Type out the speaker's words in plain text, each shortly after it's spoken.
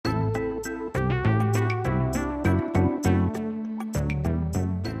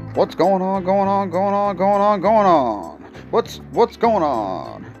What's going on, going on, going on, going on, going on? What's going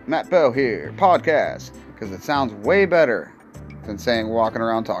on? Matt Bell here, podcast, because it sounds way better than saying walking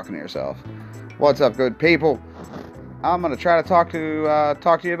around talking to yourself. What's up, good people? I'm going to try to talk to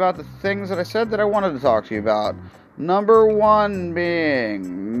you about the things that I said that I wanted to talk to you about. Number one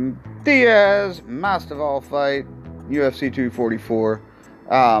being Diaz, Masvidal fight, UFC 244.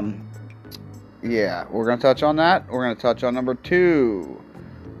 Yeah, we're going to touch on that. We're going to touch on number two.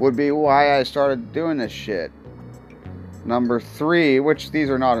 Would be why I started doing this shit. Number three, which these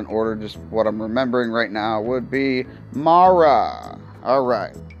are not in order, just what I'm remembering right now, would be Mara.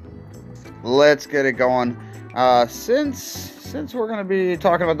 Alright. Let's get it going. Since we're going to be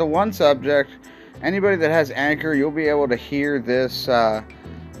talking about the one subject, anybody that has Anchor, you'll be able to hear this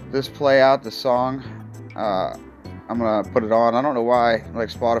play out, the song. I'm going to put it on. I don't know why, like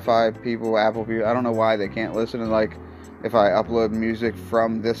Spotify people, Apple people, I don't know why they can't listen to, like, if I upload music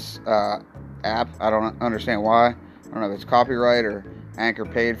from this app. I don't understand why. I don't know if it's copyright or Anchor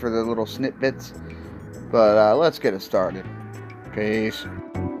paid for the little snippets. But let's get it started. Peace.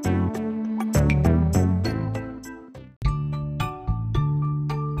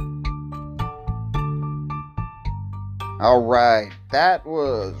 Alright, that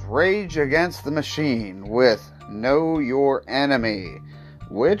was Rage Against the Machine with Know Your Enemy.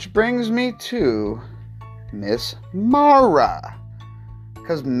 Which brings me to Miss Mara.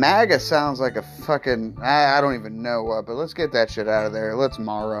 Because MAGA sounds like a fucking, I don't even know what, but let's get that shit out of there. Let's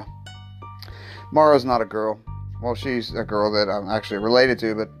Mara. Mara's not a girl. Well, she's a girl that I'm actually related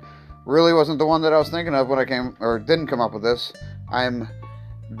to, but really wasn't the one that I was thinking of when I didn't come up with this. I'm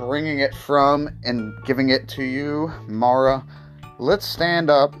bringing it from and giving it to you, Mara. Let's stand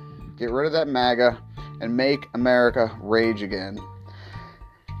up, get rid of that MAGA, and make America rage again.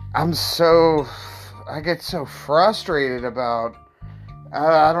 I get so frustrated about,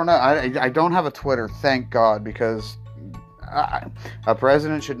 I don't know, I don't have a Twitter, thank God, because a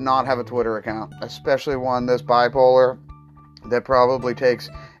president should not have a Twitter account, especially one that's bipolar, that probably takes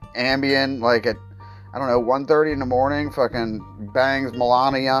Ambien, like at, I don't know, 1:30 in the morning, fucking bangs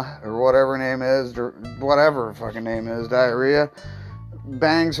Melania, or whatever her name is, or whatever her fucking name is, diarrhea,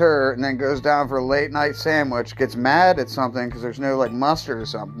 bangs her, and then goes down for a late night sandwich, gets mad at something because there's no like mustard or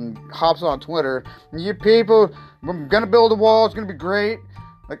something, hops on Twitter, you people, we're gonna build a wall, it's gonna be great.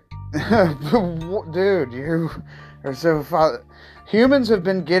 Like, dude, you are so humans have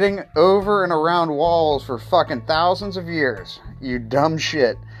been getting over and around walls for fucking thousands of years, you dumb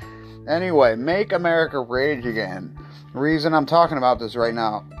shit. Anyway, make America rage again. The reason I'm talking about this right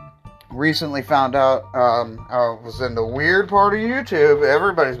now, recently found out, I was in the weird part of YouTube,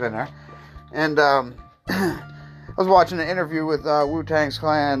 everybody's been there, and I was watching an interview with Wu-Tang's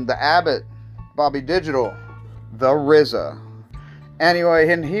Clan, the Abbott, Bobby Digital, the RZA. Anyway,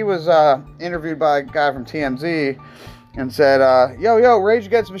 and he was interviewed by a guy from TMZ, and said, yo, Rage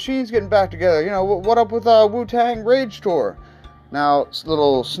Against the Machine's getting back together, you know, what up with Wu-Tang Rage Tour? Now,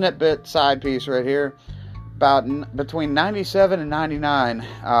 little snippet, side piece right here, between 97 and 99,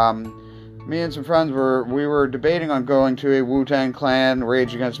 me and some friends we were debating on going to a Wu-Tang Clan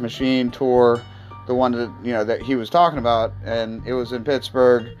Rage Against the Machine tour, the one that, you know, that he was talking about, and it was in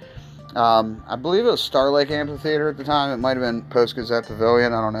Pittsburgh. I believe it was Star Lake Amphitheater at the time. It might have been Post-Gazette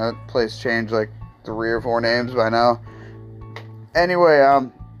Pavilion. I don't know. The place changed like 3 or 4 names by now. Anyway,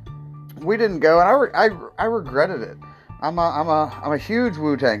 we didn't go, and I regretted it. I'm a huge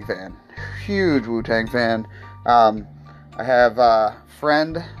Wu-Tang fan. Huge Wu-Tang fan. I have a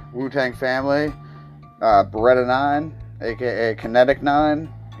friend, Wu-Tang family, Beretta 9, aka Kinetic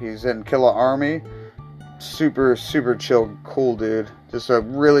 9. He's in Killa Army. Super, super chill, cool dude. Just a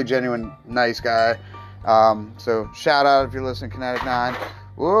really genuine, nice guy. So shout out if you're listening, Kinetic 9.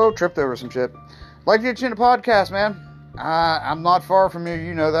 Whoa, tripped over some shit. Like to get you in a podcast, man. I'm not far from you.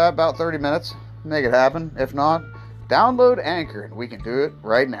 You know that. About 30 minutes. Make it happen. If not, download Anchor, and we can do it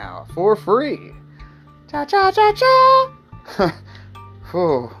right now for free. Cha-cha-cha-cha!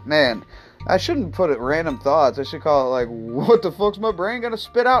 Oh, man. I shouldn't put it random thoughts. I should call it, like, what the fuck's my brain gonna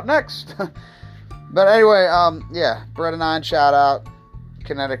spit out next? But anyway, yeah. Beretta 9, shout out.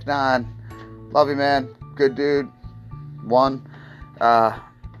 Kinetic 9. Love you, man. Good dude. One.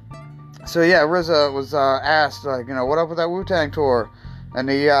 So, yeah, RZA was asked, like, you know, what up with that Wu-Tang tour? And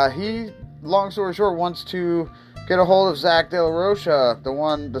he, long story short, wants to get a hold of Zach De La Rocha,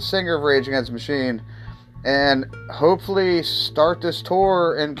 the singer of Rage Against the Machine, and hopefully start this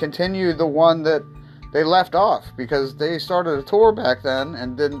tour and continue the one that they left off, because they started a tour back then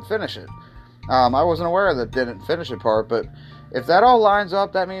and didn't finish it. I wasn't aware of the didn't finish it part, but if that all lines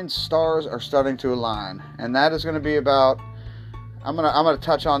up, that means stars are starting to align, and that is going to be about I'm gonna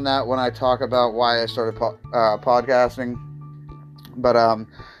touch on that when I talk about why I started podcasting. But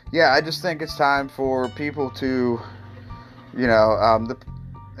yeah, I just think it's time for people to,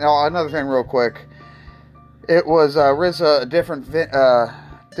 another thing real quick. It was RZA, a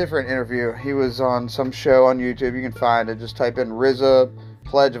different interview. He was on some show on YouTube. You can find it. Just type in RZA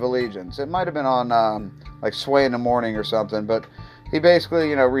Pledge of Allegiance. It might have been on like Sway in the Morning or something, but he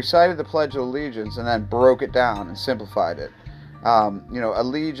basically, recited the Pledge of Allegiance and then broke it down and simplified it.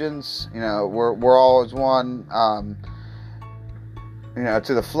 Allegiance, we're all as one,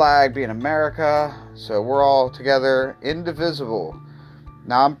 to the flag being America, so we're all together, indivisible.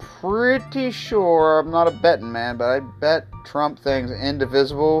 Now, I'm pretty sure, I'm not a betting man, but I bet Trump thinks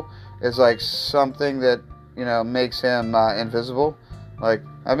indivisible is like something that, makes him invisible. Like,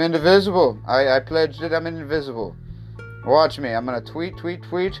 I'm indivisible. I pledged it, I'm invisible. Watch me, I'm going to tweet.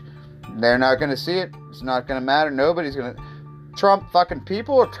 They're not going to see it. It's not going to matter. Nobody's going to... Trump, fucking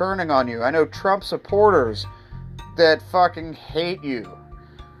people are turning on you. I know Trump supporters that fucking hate you.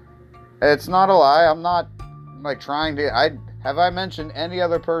 It's not a lie. I'm not, trying to... Have I mentioned any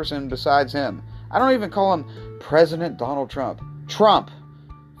other person besides him? I don't even call him President Donald Trump. Trump.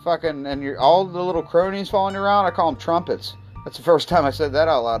 Fucking, and all the little cronies following you around, I call them trumpets. That's the first time I said that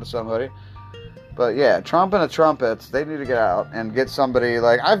out loud to somebody. But yeah, Trump and the trumpets, they need to get out and get somebody,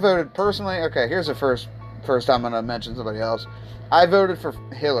 I voted personally, okay, here's the first time I'm going to mention somebody else. I voted for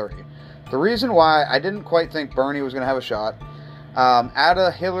Hillary. The reason why I didn't quite think Bernie was going to have a shot, out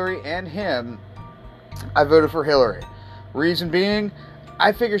of Hillary and him, I voted for Hillary. Reason being,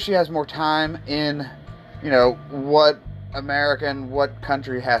 I figure she has more time in, what America and what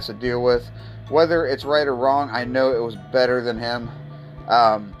country has to deal with. Whether it's right or wrong, I know it was better than him.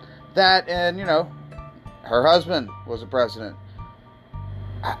 That and, her husband was a president.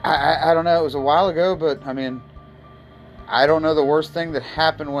 I don't know, it was a while ago, but, I don't know the worst thing that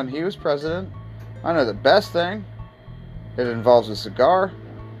happened when he was president. I know the best thing. It involves a cigar.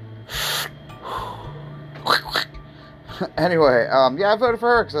 Anyway, yeah, I voted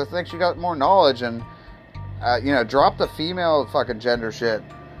for her because I think she got more knowledge and, drop the female fucking gender shit.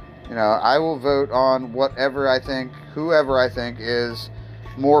 I will vote on whoever I think is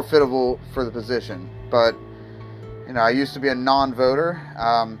more fittable for the position. But, I used to be a non-voter.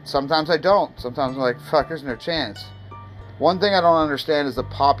 Sometimes I don't. Sometimes I'm like, fuck, there's no chance. One thing I don't understand is the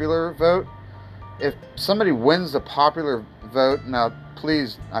popular vote. If somebody wins the popular vote, now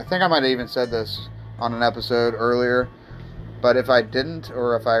please, I think I might have even said this on an episode earlier, but if I didn't,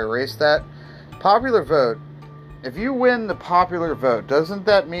 or if I erased that, popular vote, if you win the popular vote, doesn't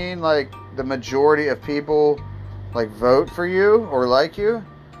that mean, the majority of people, vote for you, or like you?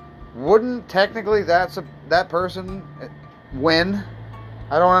 Wouldn't, technically, that person win?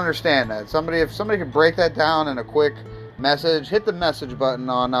 I don't understand that. If somebody could break that down in a quick message, hit the message button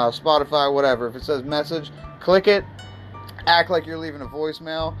on Spotify, whatever. If it says message, click it, act like you're leaving a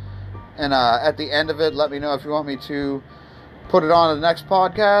voicemail, and at the end of it, let me know if you want me to put it on the next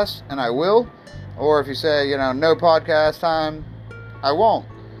podcast, and I will. Or if you say, no podcast time, I won't.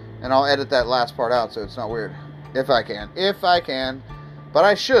 And I'll edit that last part out so it's not weird. If I can. But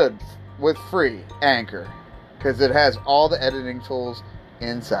I should with free Anchor, because it has all the editing tools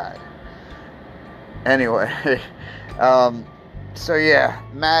inside. Anyway, so yeah,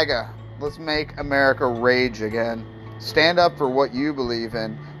 MAGA. Let's make America rage again. Stand up for what you believe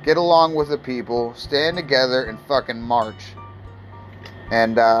in. Get along with the people. Stand together and fucking march.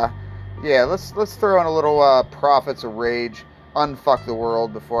 And, yeah, let's throw in a little, Prophets of Rage. Unfuck the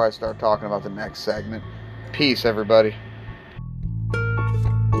world before I start talking about the next segment. Peace, everybody.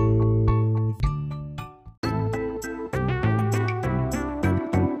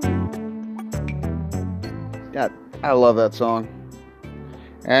 God, I love that song.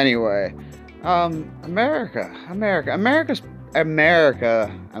 Anyway, America's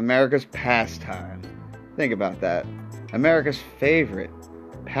pastime. Think about that. America's favorite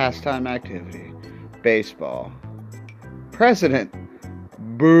pastime activity, baseball. President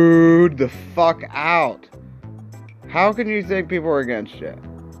booed the fuck out. How can you think people are against you?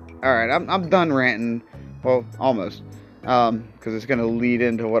 Alright, I'm done ranting. Well, almost. Because it's going to lead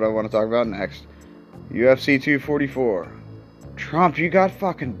into what I want to talk about next. UFC 244. Trump, you got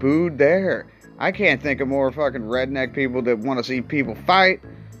fucking booed there. I can't think of more fucking redneck people that want to see people fight.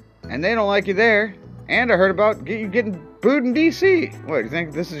 And they don't like you there. And I heard about you getting booed in D.C. What, you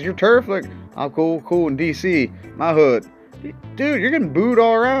think this is your turf? Like, I'm cool in D.C. My hood. Dude, you're getting booed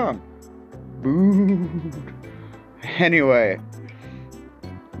all around. Booed. Anyway.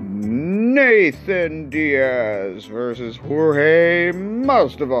 Nathan Diaz versus Jorge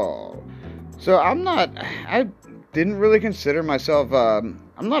Masvidal. So didn't really consider myself, I'm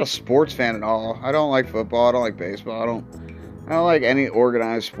not a sports fan at all. I don't like football, I don't like baseball, I don't like any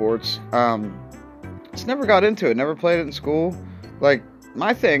organized sports. Just never got into it, never played it in school. Like,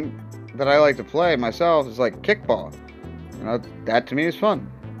 my thing that I like to play myself is like kickball. You know, that to me is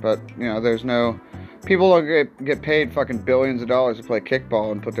fun. But, you know, there's no... People don't get paid fucking billions of dollars to play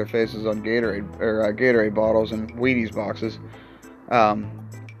kickball and put their faces on Gatorade bottles and Wheaties boxes.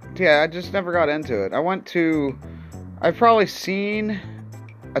 Yeah, I just never got into it. I've probably seen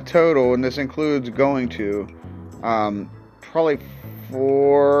a total, and this includes going to, probably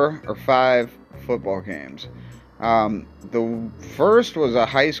 4 or 5 football games. The first was a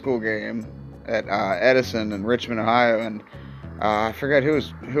high school game at Edison in Richmond, Ohio, and I forget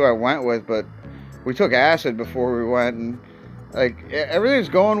who I went with, but we took acid before we went, and like everything was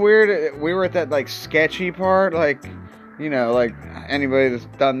going weird. We were at that like sketchy part, like, you know, like anybody that's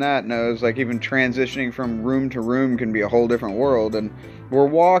done that knows, like even transitioning from room to room can be a whole different world. And we're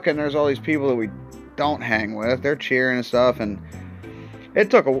walking, there's all these people that we don't hang with, they're cheering and stuff, and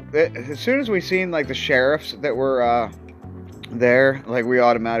it took as soon as we seen like the sheriffs that were there, like we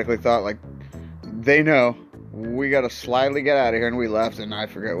automatically thought like they know we gotta slyly get out of here, and we left, and I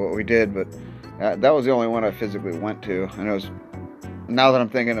forget what we did, but that was the only one I physically went to, and it was, now that I'm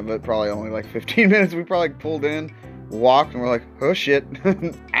thinking of it, probably only like 15 minutes. We probably pulled in, walked, and we're like, oh shit,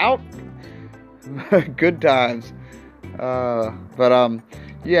 out. Good times.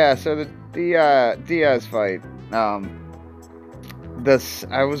 Yeah, so the Diaz fight, I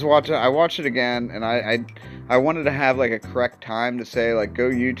watched it again, and I wanted to have like a correct time to say like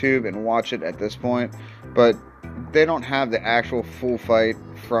go YouTube and watch it at this point, but they don't have the actual full fight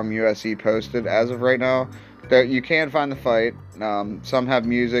from UFC posted as of right now. That you can find the fight. Some have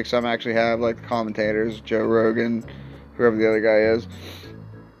music, some actually have like the commentators, Joe Rogan, whoever the other guy is.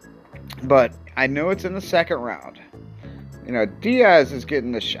 But I know it's in the second round. You know, Diaz is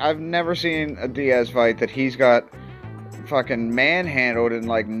getting I've never seen a Diaz fight that he's got fucking manhandled and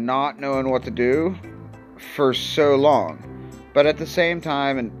like not knowing what to do for so long. But at the same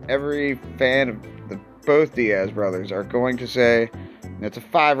time, and every fan of both Diaz brothers are going to say it's a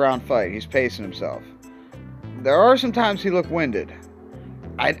 5-round fight. He's pacing himself. There are some times he looked winded.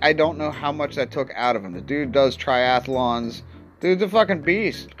 I don't know how much that took out of him. The dude does triathlons. Dude's a fucking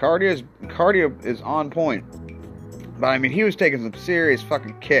beast. Cardio is on point. But I mean, he was taking some serious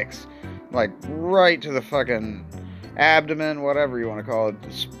fucking kicks, like right to the fucking abdomen, whatever you want to call it,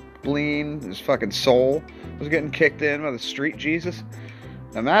 the spleen, his fucking soul was getting kicked in by the street Jesus.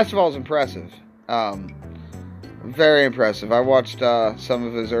 Now, Masvidal's impressive. Very impressive. I watched some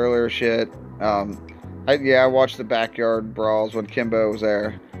of his earlier shit. I watched the backyard brawls when Kimbo was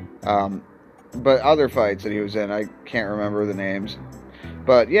there. But other fights that he was in, I can't remember the names.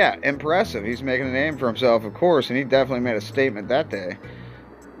 But yeah, impressive. He's making a name for himself, of course, and he definitely made a statement that day.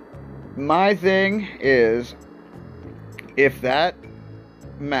 My thing is, if that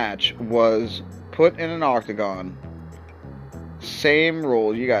match was put in an octagon, same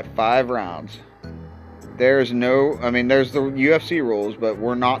rule, you got 5 rounds. There's the UFC rules, but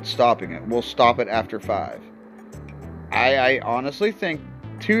we're not stopping it. We'll stop it after 5. I honestly think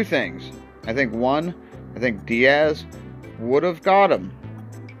 2 things. I think Diaz would have got him.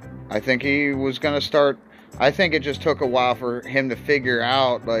 I think he was going to start. I think it just took a while for him to figure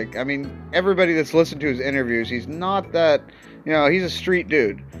out, like, I mean, everybody that's listened to his interviews, he's not that, you know, he's a street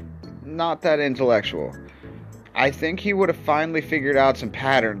dude. Not that intellectual. I think he would have finally figured out some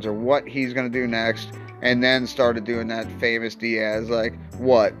patterns or what he's going to do next, and then started doing that famous Diaz, like,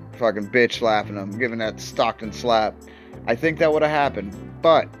 what? Fucking bitch slapping him, giving that Stockton slap. I think that would have happened.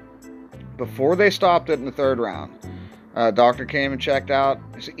 But before they stopped it in the 3rd round, doctor came and checked out.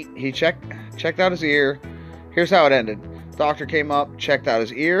 He checked out his ear. Here's how it ended. Doctor came up, checked out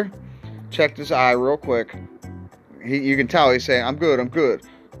his ear, checked his eye real quick. You can tell he's saying, I'm good.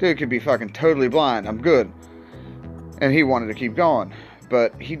 Dude could be fucking totally blind. I'm good. And he wanted to keep going.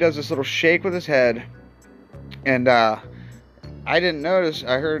 But he does this little shake with his head. And I didn't notice.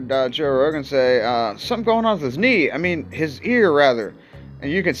 I heard Joe Rogan say, something going on with his knee. I mean, his ear, rather.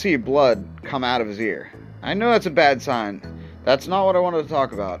 And you can see blood come out of his ear. I know that's a bad sign. That's not what I wanted to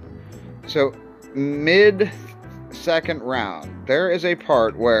talk about. So, mid-second round, there is a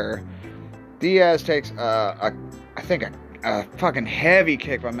part where Diaz takes a fucking heavy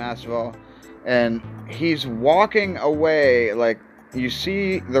kick by Masvidal, and he's walking away, like, you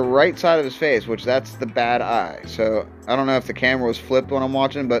see the right side of his face, which that's the bad eye. So, I don't know if the camera was flipped when I'm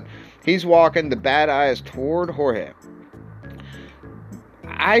watching, but he's walking, the bad eye is toward Jorge.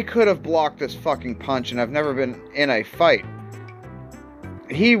 I could have blocked this fucking punch, and I've never been in a fight.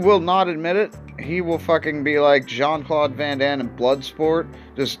 He will not admit it. he will fucking be like Jean-Claude Van Damme in Bloodsport,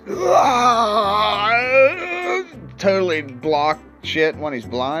 just totally block shit when he's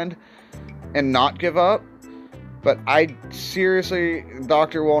blind and not give up. But I seriously,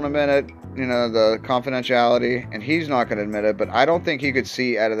 doctor won't admit it, the confidentiality, and he's not going to admit it, but I don't think he could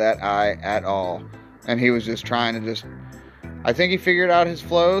see out of that eye at all. And he was just trying to I think he figured out his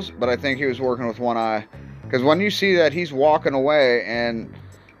flows, but I think he was working with one eye. Because when you see that, he's walking away and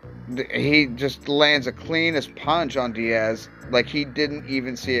he just lands a cleanest punch on Diaz, like he didn't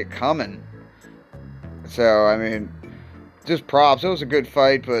even see it coming. So, I mean, just props. It was a good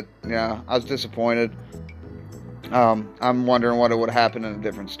fight, but yeah, I was disappointed. I'm wondering what would happen in a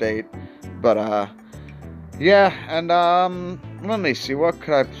different state. But, yeah, and, let me see, what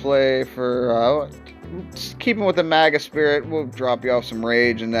could I play for, keeping with the MAGA spirit, we'll drop you off some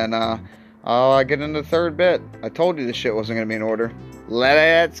Rage, and then, I'll get into the third bit. I told you this shit wasn't going to be in order.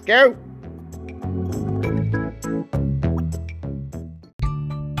 Let's go!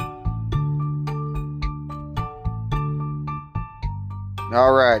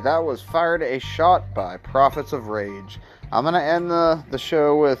 Alright, that was Fired a Shot by Prophets of Rage. I'm going to end the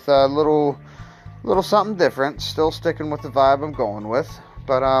show with a little something different. Still sticking with the vibe I'm going with.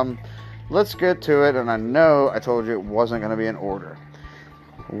 But let's get to it. And I know I told you it wasn't going to be in order.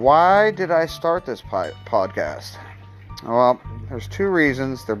 Why did I start this podcast? Well, there's two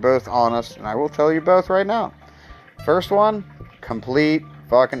reasons. They're both honest. And I will tell you both right now. First one, complete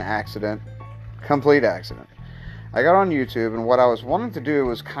fucking accident. Complete accident. I got on YouTube, and what I was wanting to do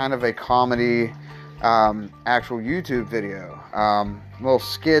was kind of a comedy, actual YouTube video. Little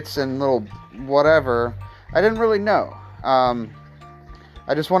skits and little whatever. I didn't really know. I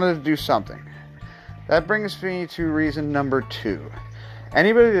just wanted to do something. That brings me to reason number 2.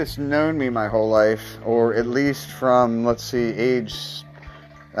 Anybody that's known me my whole life, or at least from, let's see, age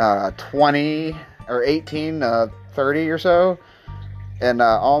 20 or 18, 30 or so, and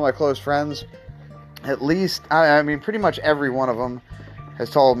all my close friends, at least, I mean, pretty much every one of them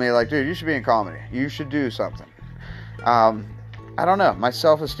has told me, like, dude, you should be in comedy. You should do something. I don't know. My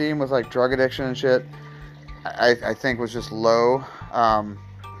self-esteem with, like, drug addiction and shit, I think was just low. I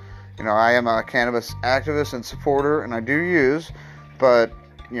am a cannabis activist and supporter, and I do use, but,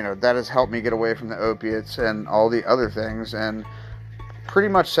 that has helped me get away from the opiates and all the other things, and pretty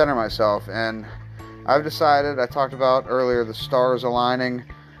much center myself. And I've decided, I talked about earlier, the stars aligning.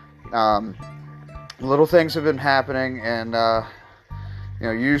 Little things have been happening, and,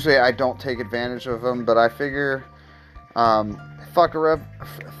 usually I don't take advantage of them, but I figure, fuck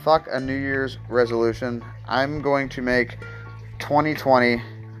a New Year's resolution. I'm going to make 2020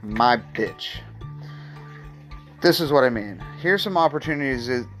 my bitch. This is what I mean. Here's some opportunities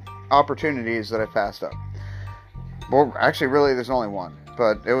that I passed up. Well, actually, really, there's only one,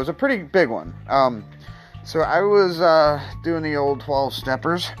 but it was a pretty big one. So I was, doing the old 12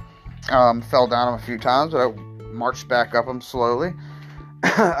 steppers. Fell down them a few times, but I marched back up them slowly.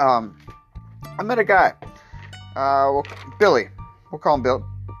 I met a guy. Billy. We'll call him Bill.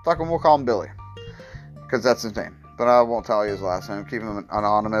 We'll call him Billy. Because that's his name. But I won't tell you his last name. Keep him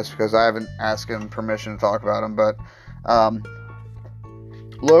anonymous because I haven't asked him permission to talk about him. But,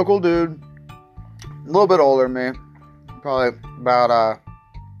 local dude. A little bit older than me. Probably about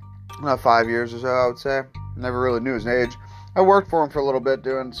 5 years or so, I would say. Never really knew his age. I worked for him for a little bit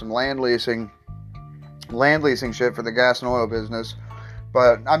doing some land leasing shit for the gas and oil business.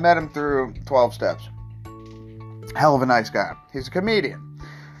 But I met him through 12 Steps. Hell of a nice guy. He's a comedian.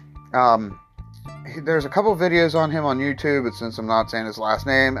 There's a couple videos on him on YouTube, but since I'm not saying his last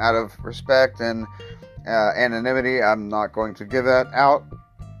name, out of respect and anonymity, I'm not going to give that out.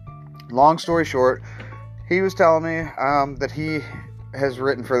 Long story short, he was telling me that he has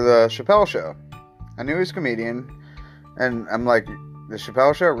written for the Chappelle Show. I knew he was a comedian. And I'm like, the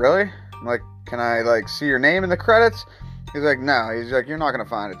Chappelle Show? Really? I'm like, can I, see your name in the credits? He's like, no. He's like, you're not going to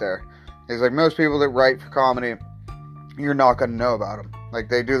find it there. He's like, most people that write for comedy, you're not going to know about them. Like,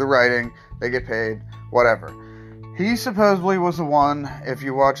 they do the writing, they get paid, whatever. He supposedly was the one, if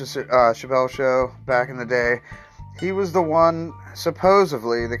you watch a Chappelle Show back in the day, he was the one,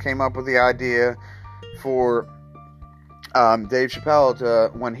 supposedly, that came up with the idea for Dave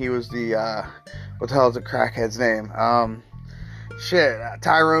Chappelle when he was the... what the hell is the crackhead's name?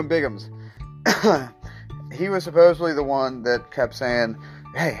 Tyrone Biggums. He was supposedly the one that kept saying,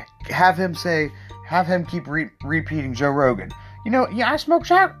 hey, have him keep repeating Joe Rogan. I smoke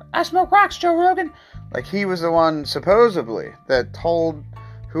rocks, Joe Rogan. Like, he was the one, supposedly, that told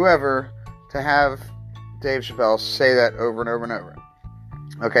whoever to have Dave Chappelle say that over and over and over.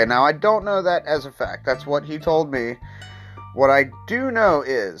 Okay, now I don't know that as a fact. That's what he told me. What I do know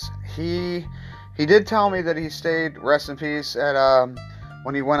is he did tell me that he stayed, rest in peace, at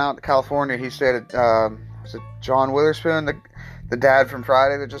when he went out to California. He stayed at was it John Witherspoon, the dad from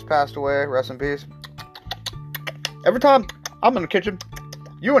Friday that just passed away. Rest in peace. Every time I'm in the kitchen,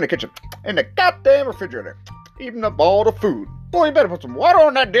 you in the kitchen, in the goddamn refrigerator, eating up all the food. Boy, you better put some water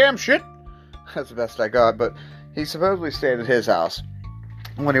on that damn shit. That's the best I got. But he supposedly stayed at his house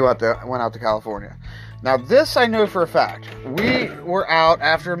when he went out to California. Now, this I know for a fact. We were out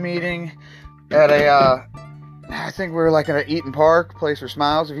after a meeting at I think we were like at an Eaton Park, Place for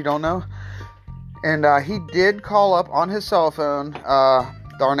Smiles, if you don't know. And he did call up on his cell phone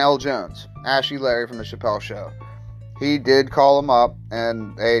Darnell Jones, Ashy Larry from the Chappelle Show. He did call him up,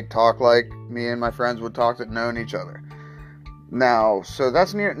 and they talked like me and my friends would talk that known each other. Now, so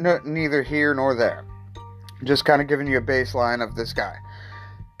that's neither here nor there. Just kind of giving you a baseline of this guy.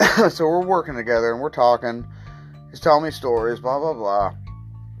 So we're working together, and we're talking. He's telling me stories, blah, blah, blah.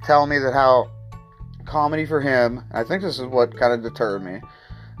 Telling me that how comedy for him, I think this is what kind of deterred me.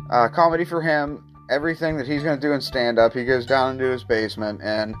 Comedy for him, everything that he's going to do in stand-up, he goes down into his basement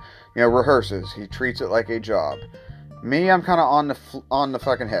and, rehearses. He treats it like a job. Me, I'm kind of on the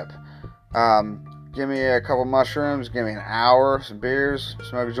fucking hip. Give me a couple mushrooms, give me an hour, some beers,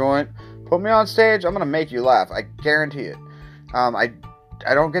 smoke a joint, put me on stage, I'm going to make you laugh. I guarantee it.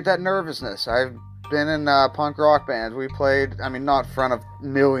 I don't get that nervousness. I've been in punk rock bands. We played, not in front of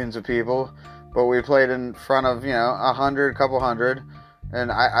millions of people, but we played in front of, 100, couple hundred,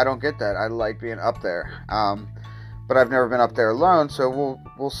 and I don't get that. I like being up there. But I've never been up there alone, so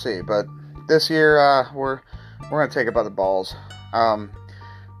we'll see. But this year, we're going to take it by the balls.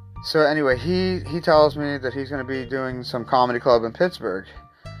 So anyway, he tells me that he's going to be doing some comedy club in Pittsburgh.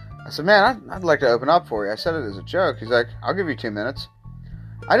 I said, man, I'd like to open up for you. I said it as a joke. He's like, I'll give you 2 minutes.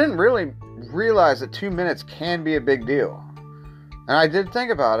 I didn't really realize that 2 minutes can be a big deal. And I did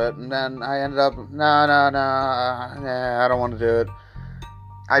think about it, and then I ended up, nah, I don't want to do it.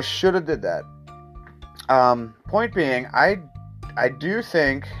 I should have did that. Point being, I do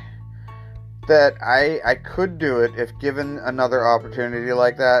think that I could do it if given another opportunity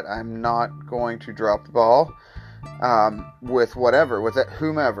like that. I'm not going to drop the ball with whatever, with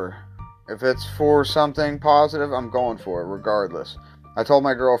whomever. If it's for something positive, I'm going for it regardless. I told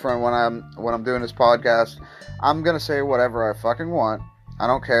my girlfriend when I'm doing this podcast, I'm gonna say whatever I fucking want. I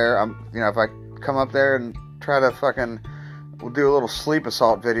don't care. If I come up there and try to we'll do a little sleep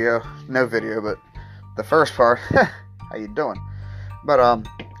assault video, no video, but the first part. How you doing? But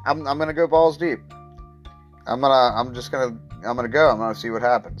I'm gonna go balls deep. I'm gonna go. I'm gonna see what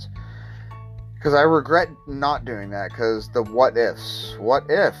happens. Because I regret not doing that. Because the what ifs. What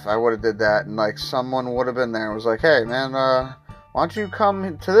if I would have did that and someone would have been there and was like, hey man, why don't you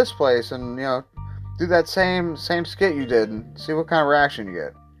come to this place and do that same skit you did and see what kind of reaction you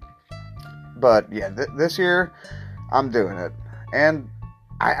get. But yeah, this year I'm doing it, and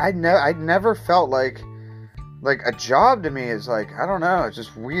I never felt like a job to me is I don't know, it's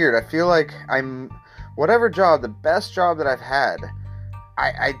just weird. I feel like whatever job, the best job that I've had,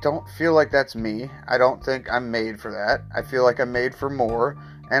 I don't feel like that's me. I don't think I'm made for that. I feel like I'm made for more,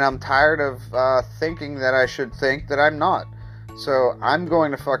 and I'm tired of thinking that I should think that I'm not. So I'm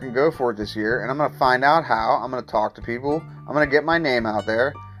going to fucking go for it this year, and I'm going to find out how. I'm going to talk to people. I'm going to get my name out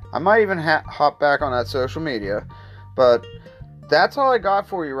there. I might even hop back on that social media. But that's all I got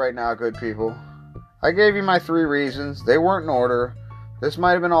for you right now, good people. I gave you my 3 reasons. They weren't in order. This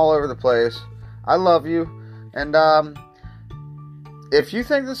might have been all over the place. I love you. And if you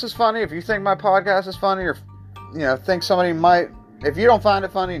think this is funny, if you think my podcast is funny, or think somebody might, if you don't find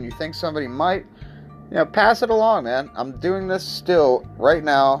it funny and you think somebody might, pass it along, man. I'm doing this still right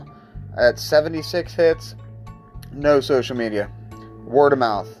now at 76 hits. No social media. Word of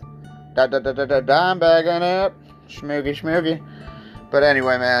mouth. Dime bagging up. Schmoogie. But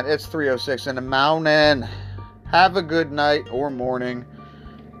anyway, man, it's 3:06 in the morning. Have a good night or morning.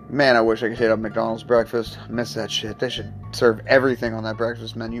 Man, I wish I could hit up McDonald's breakfast. Miss that shit. They should serve everything on that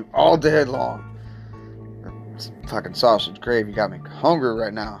breakfast menu all day long. Fucking sausage gravy got me hungry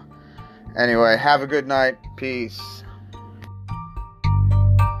right now. Anyway, have a good night. Peace.